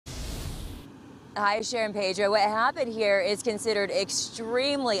Hi, Sharon Pedro. What happened here is considered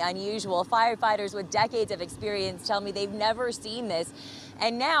extremely unusual. Firefighters with decades of experience tell me they've never seen this.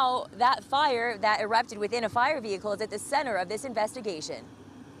 And now that fire that erupted within a fire vehicle is at the center of this investigation.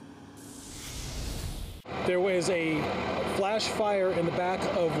 There was a flash fire in the back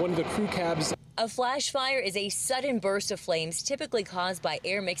of one of the crew cabs. A flash fire is a sudden burst of flames typically caused by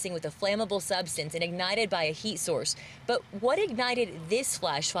air mixing with a flammable substance and ignited by a heat source. But what ignited this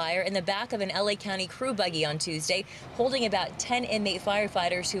flash fire in the back of an LA County crew buggy on Tuesday, holding about 10 inmate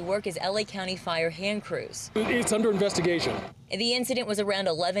firefighters who work as LA County fire hand crews? It's under investigation. The incident was around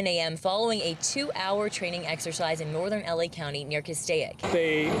 11 a.m. following a 2-hour training exercise in northern LA County near Castaic.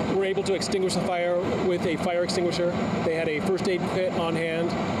 They were able to extinguish the fire with a fire extinguisher. They had a first aid kit on hand,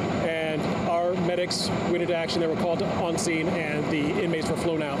 and our medics went into action. They were called on scene, and the inmates were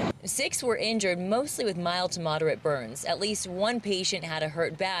flown out. 6 were injured, mostly with mild to moderate burns. At least one patient had a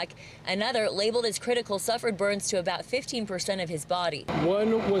hurt back. Another, labeled as critical, suffered burns to about 15% of his body.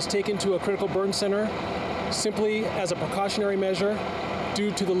 One was taken to a critical burn center simply as a precautionary measure due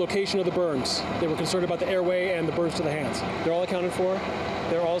to the location of the burns. They were concerned about the airway and the burns to the hands. They're all accounted for.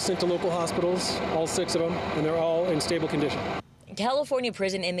 They're all sent to local hospitals, all 6 of them, and they're all in stable condition. California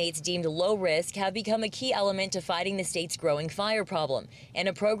prison inmates deemed low risk have become a key element to fighting the state's growing fire problem. In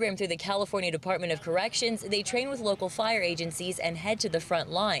a program through the California Department of Corrections, they train with local fire agencies and head to the front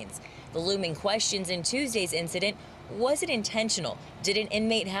lines. The looming questions in Tuesday's incident: was it intentional? Did an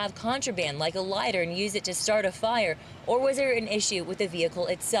inmate have contraband like a lighter and use it to start a fire? Or was there an issue with the vehicle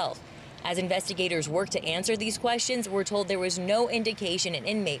itself? As investigators work to answer these questions, we're told there was no indication an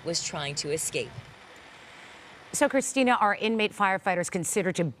inmate was trying to escape. So, Christina, are inmate firefighters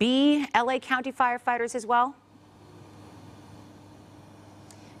considered to be LA County firefighters as well?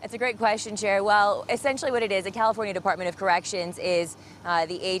 It's a great question, Chair. Well, essentially what it is, the California Department of Corrections is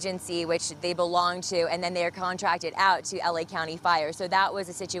the agency which they belong to, and then they are contracted out to LA County Fire. So that was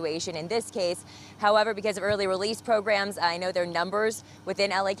a situation in this case. However, because of early release programs, I know their numbers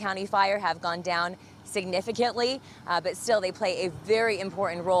within LA County Fire have gone down significantly, but still they play a very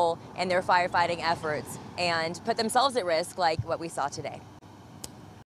important role in their firefighting efforts and put themselves at risk like what we saw today.